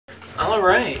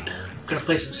Alright, I'm gonna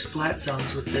play some Splat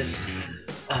songs with this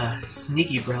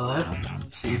sneaky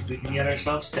Brella. See if we can get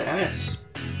ourselves to S.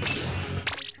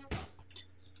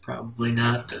 Probably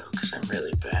not though, because I'm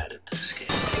really bad at this game.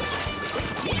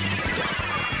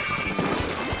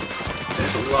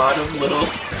 There's a lot of little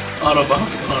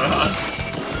autobombs going on.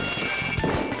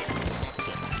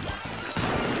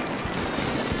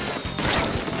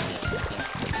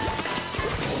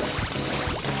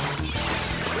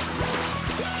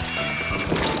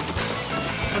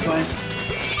 I'm fine.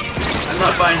 I'm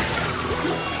not fine.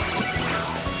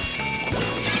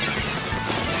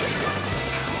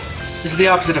 This is the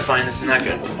opposite of fine. This is not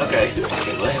good. Okay.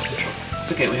 Okay, well, I have control.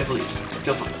 It's okay. We have the lead.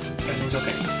 Still fine. Everything's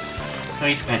okay. No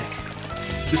need to panic.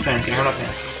 Who's panicking? I'm not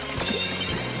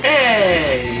panicking.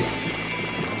 Hey!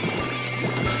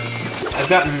 I've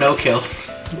gotten no kills.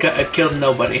 I've killed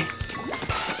nobody.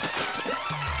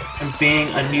 I'm being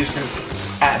a nuisance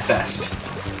at best.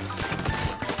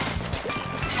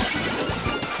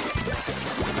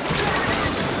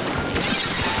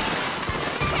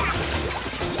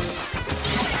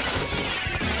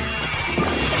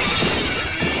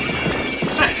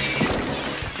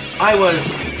 I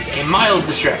was a mild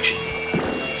distraction.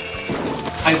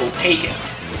 I will take it.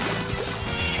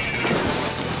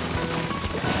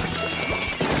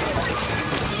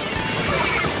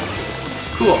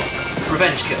 Cool.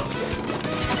 Revenge kill.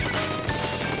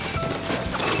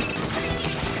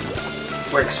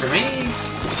 Works for me.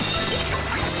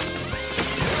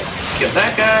 Kill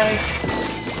that guy.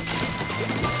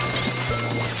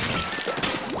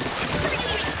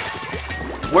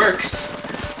 Works.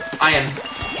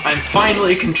 I'm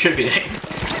finally contributing.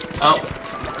 Oh.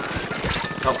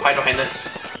 Oh, hide behind this.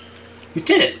 We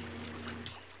did it!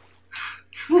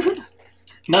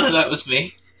 None of that was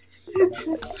me.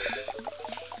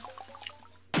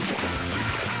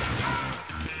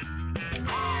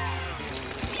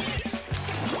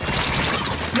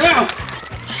 No!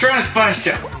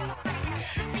 Strasbuster!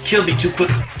 You killed me too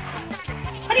quickly.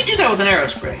 How do you do that with an arrow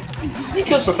spray? How do you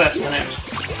kill so fast with an arrow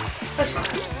spray?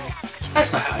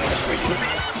 That's not how arrow spray do it.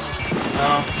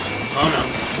 Oh. Oh no.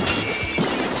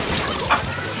 Ah,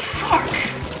 fuck!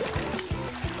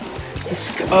 This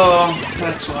oh,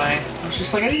 that's why. I was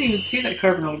just like, I didn't even see that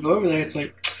Carbonell go over there. It's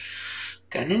like,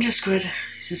 got Ninja Squid.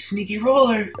 He's a sneaky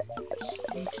roller.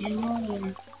 Sneaky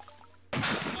roller.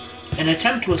 An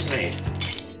attempt was made.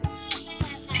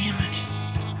 Damn it.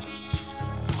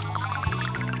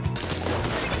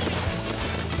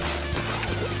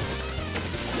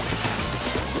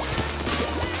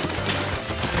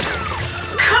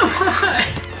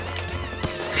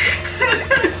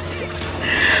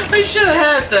 I should have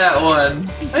had that one.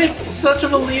 I had such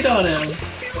of a lead on him.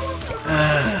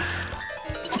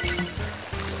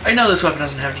 I know this weapon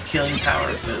doesn't have any killing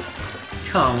power, but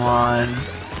come on.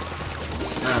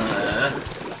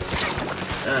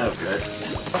 Oh, good.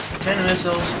 Fuck, 10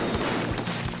 missiles.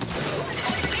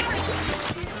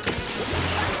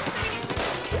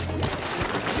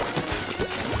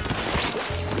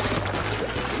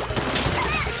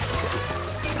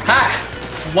 Ha!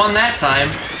 Won that time.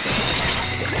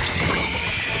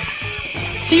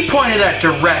 He pointed that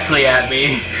directly at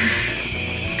me.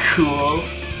 Cool.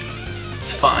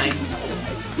 It's fine.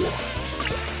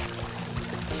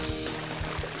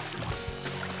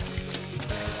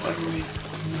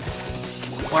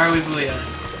 Why are we booyahing?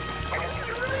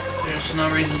 There's no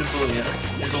reason to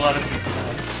booyah. There's a lot of people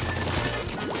dying.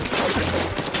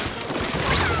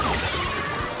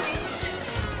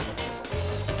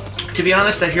 To be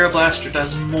honest, that Hero Blaster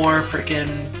does more freaking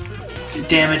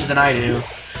damage than I do.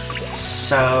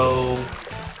 So,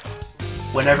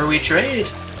 whenever we trade,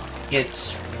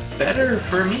 it's better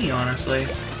for me, honestly.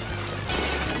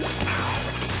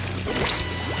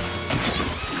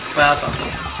 Well,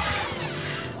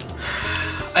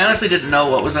 I honestly didn't know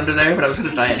what was under there, but I was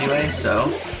gonna die anyway,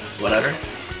 so whatever.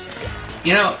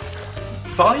 You know,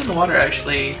 falling in the water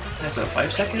actually has a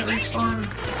 5-second respawn.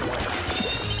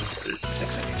 But it's a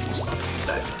 6-second respawn if you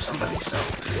die from somebody, so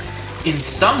in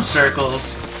some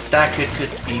circles, that could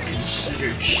be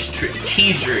considered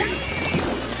strategery.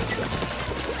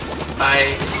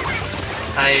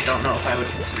 I don't know if I would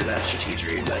consider that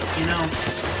strategery, but you know.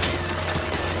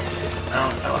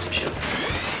 Oh, I lost my shield.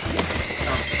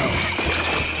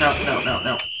 Oh.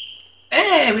 No.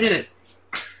 Hey, we did it.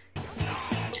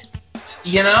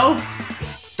 You know,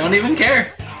 don't even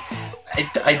care.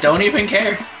 I don't even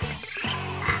care.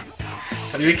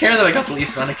 Don't even care that I got the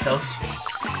least amount of kills.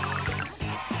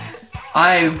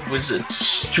 I was a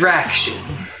distraction.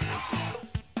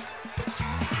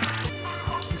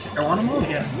 I want to move,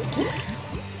 yeah.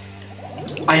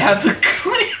 I have the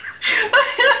clip. I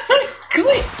have a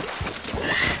clip.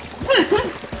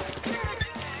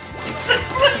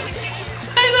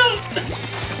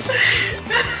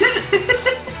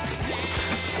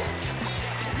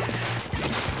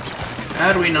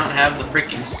 not have the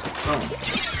freaking phone?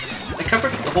 I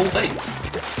covered the whole thing.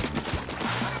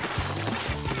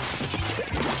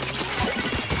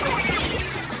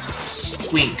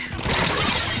 Squeak.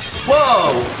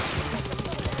 Whoa!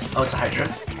 Oh, it's a Hydra.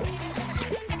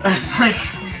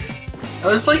 I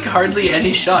was like hardly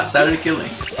any shots out of killing.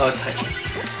 Oh, it's a Hydra.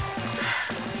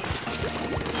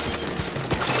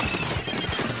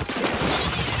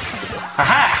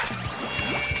 Haha!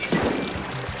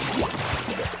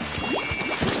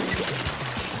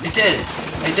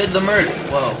 I did the murder.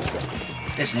 Whoa.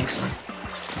 There's an excellent.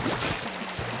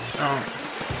 Oh.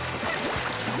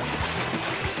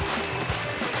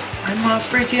 I'm a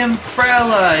freaking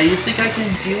Brella. You think I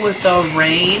can deal with the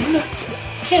rain?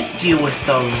 Can't deal with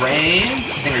the rain.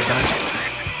 Stinger's coming.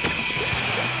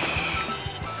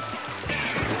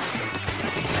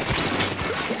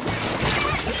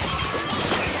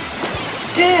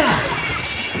 Damn!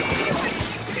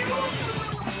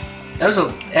 That was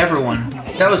everyone.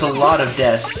 That was a lot of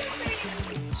deaths.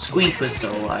 Squeak was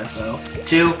still alive though.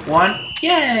 2, 1,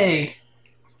 yay!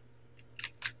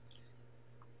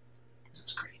 This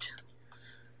is great.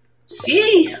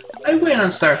 See? I win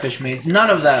on Starfish Maze. None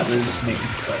of that was me,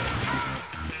 but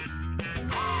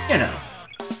you know.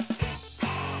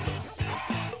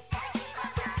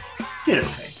 Did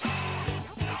okay.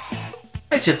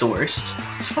 I did the worst.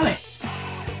 It's fine.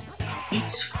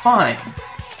 It's fine.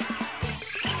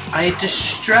 I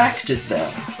distracted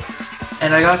them,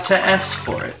 and I got to S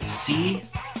for it. See?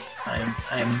 I'm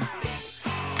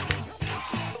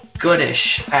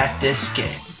goodish at this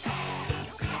game.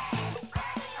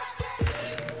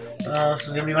 This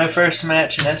is gonna be my first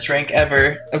match in S rank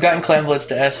ever. I've gotten Clan Blitz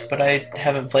to S, but I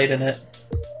haven't played in it.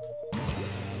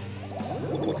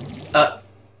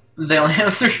 They only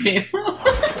have 3 people.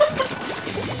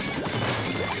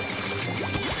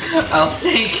 I'll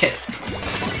take it.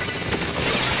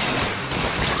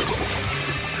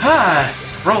 Ah,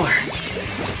 roller.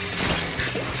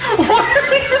 Why are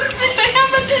we losing? They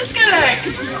have a disconnect!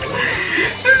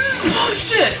 This is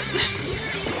bullshit!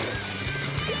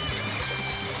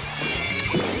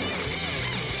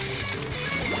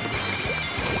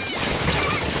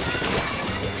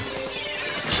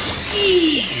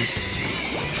 Jeez!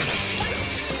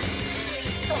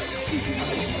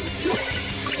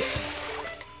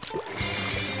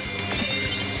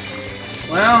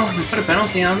 Well, we put a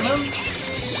penalty on them.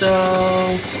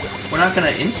 So, we're not gonna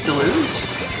insta-lose.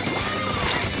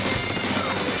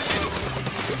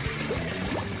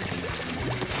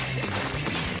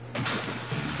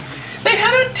 They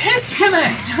had a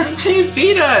disconnect! They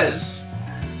beat us!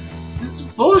 It's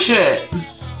bullshit!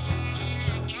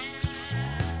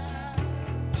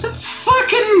 It's a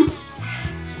fucking...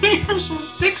 There's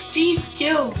 16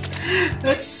 kills!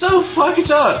 That's so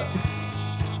fucked up!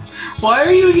 Why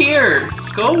are you here?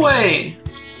 Go away!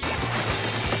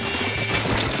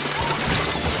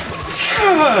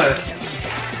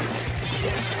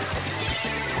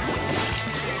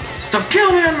 Stop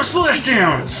killing me on my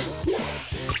splashdowns!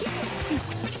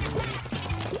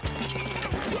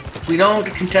 We don't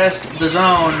contest the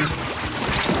zone.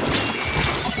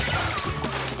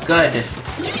 Good.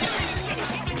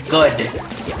 Good.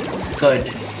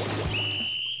 Good.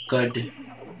 Good.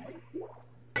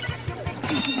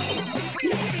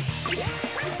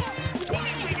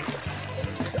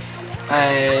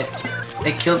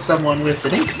 I killed someone with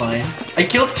an ink mine. I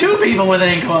killed 2 people with an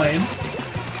ink mine!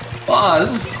 Wow,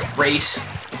 this is great.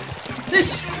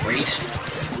 This is great.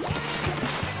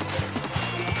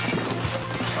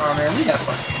 Oh man, we got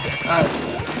fun.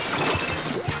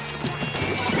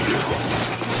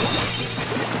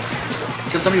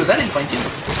 Killed somebody with that ink mine too.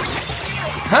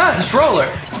 Ah, this roller!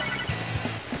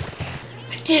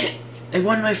 I did it! I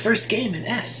won my first game in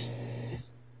S.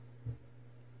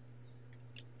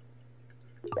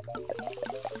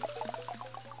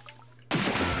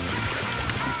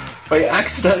 By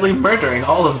accidentally murdering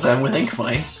all of them with ink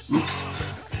mines. Oops.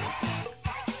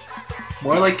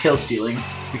 More like kill stealing,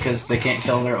 because they can't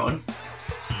kill their own.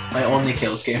 My only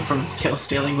kills came from kill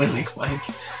stealing with ink mines.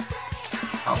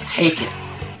 I'll take it.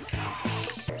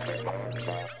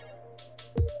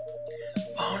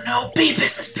 Oh no,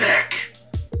 Beavis is back!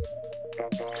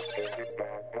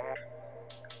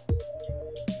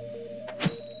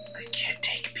 I can't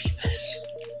take Beavis.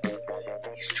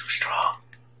 He's too strong.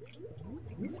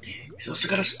 He's also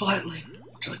got a splatling,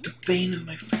 which is like the bane of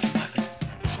my freaking weapon.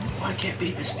 Why can't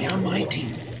Beavis be on my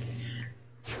team?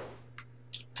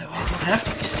 That way I don't have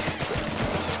to be scared.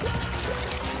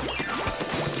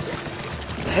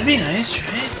 That'd be nice,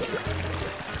 right?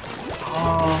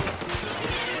 Oh,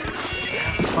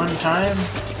 have a fun time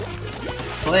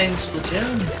playing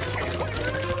Splatoon.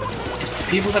 If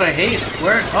people that I hate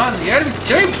weren't on the enemy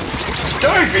team.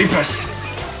 Die, Creepus!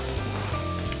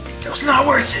 It was not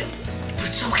worth it, but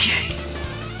it's okay.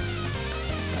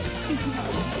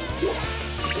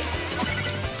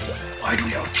 Why do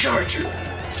we have a charger?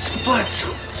 Split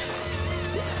zones.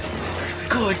 It better be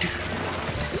good.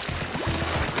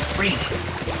 It's raining.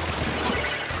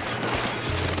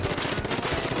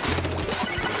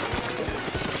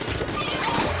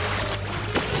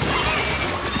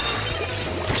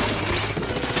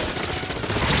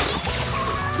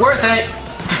 Worth it!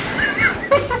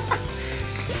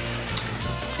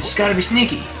 You just gotta be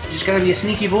sneaky. You just gotta be a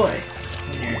sneaky boy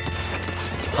when you're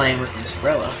playing with this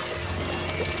Brella.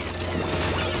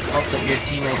 Hope that your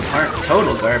teammates aren't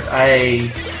total garb.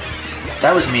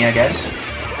 That was me, I guess.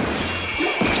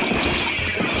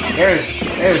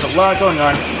 There's a lot going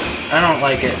on. I don't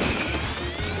like it.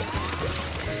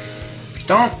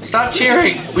 Don't stop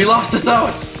cheering! We lost the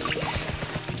zone!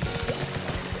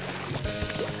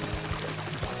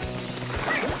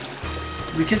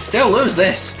 We can still lose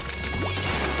this.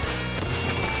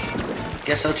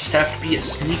 Guess I'll just have to be a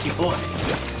sneaky boy.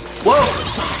 Whoa!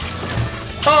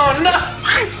 Oh no!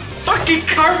 Fucking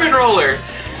carbon roller!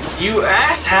 You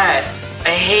asshat! I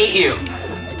hate you.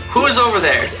 Who is over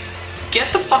there?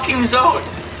 Get the fucking zone!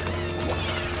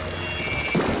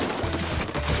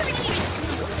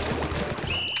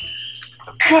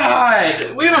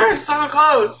 God! We were so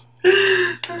close!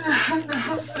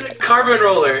 Carbon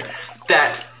roller.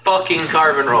 That fucking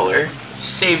carbon roller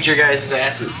saved your guys'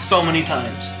 asses so many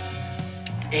times.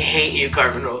 I hate you,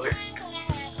 carbon roller.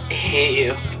 I hate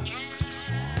you.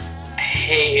 I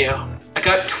hate you. I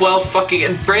got 12 fucking,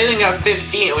 and Braylon got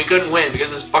 15 and we couldn't win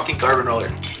because of this fucking carbon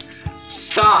roller.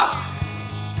 Stop!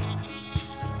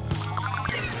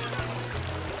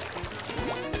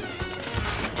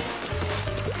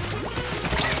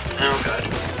 Oh god.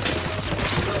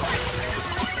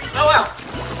 Oh wow.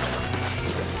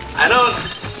 I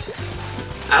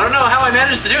don't know how I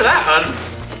managed to do that, hun.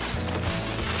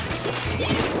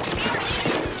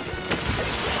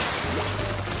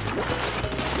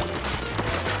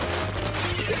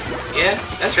 Yeah,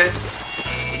 that's right.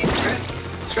 That's right.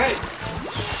 That's right.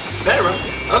 Better run.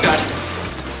 Oh god.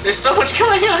 There's so much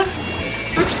going on.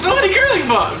 There's so many curling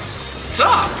bombs.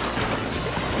 Stop.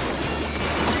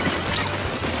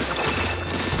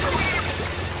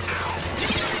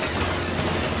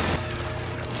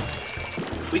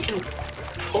 If we can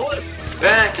pull it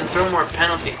back and throw more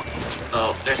penalty.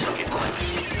 Oh, there's some people like me.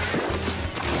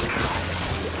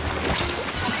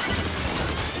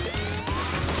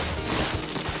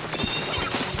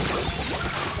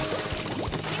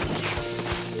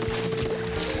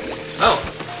 Oh,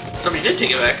 somebody did take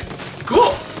it back.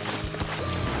 Cool.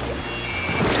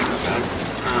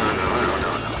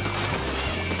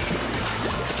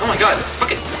 Oh my god,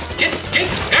 fucking get,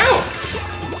 ow!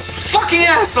 Fucking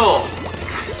asshole!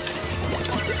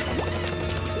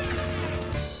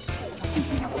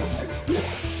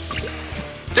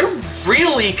 They're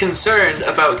really concerned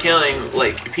about killing,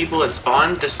 like, people at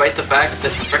spawn, despite the fact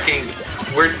that freaking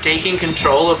we're taking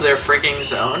control of their freaking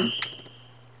zone.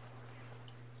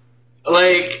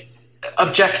 Like,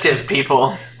 objective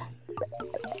people.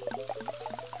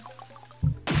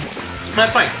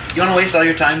 That's fine. You wanna waste all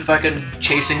your time fucking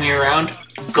chasing me around?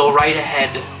 Go right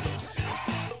ahead.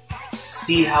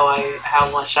 See how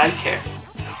much I care.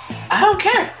 I don't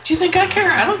care. Do you think I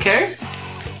care? I don't care.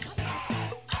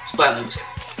 Splatling was good.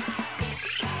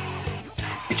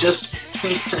 We just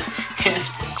need to get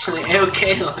to the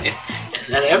okay line, and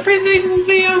then everything will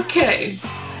be okay.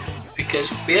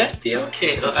 Because we have the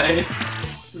okay line.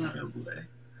 Oh boy.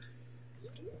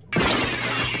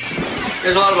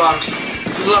 There's a lot of bombs.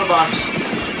 There's a lot of bombs.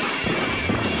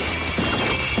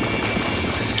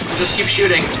 Just keep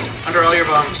shooting under all your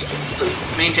bombs to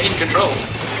maintain control.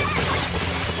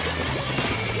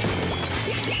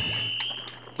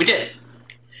 We did it.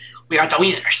 We are the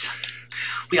winners.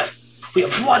 We have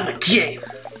won the game.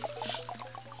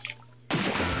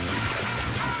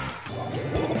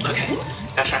 Okay,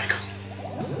 got triangle.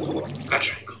 Got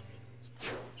triangle.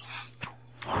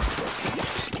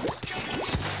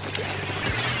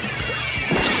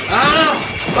 Oh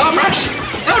no! Bomb rush!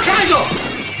 No triangle!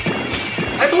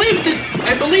 I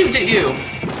believed it you!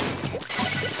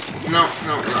 No,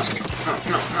 we lost control.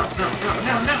 No.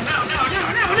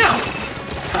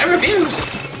 I refuse!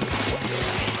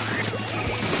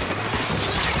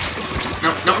 No.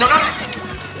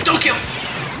 Don't kill!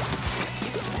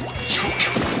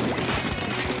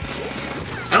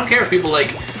 I don't care if people,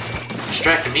 like,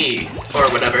 distract me or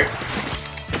whatever.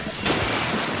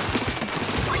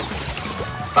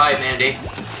 Bye, Mandy.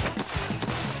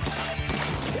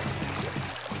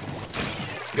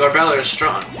 Your Brella is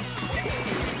strong.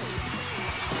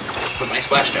 But my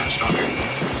splashdown is stronger.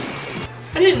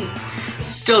 I didn't...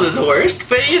 Still did the worst,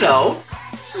 but you know,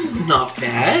 this is not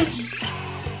bad.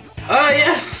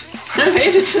 Yes! I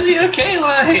made it to the OK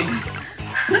line!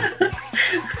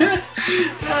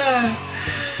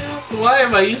 Why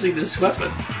am I using this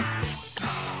weapon?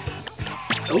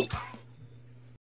 Nope.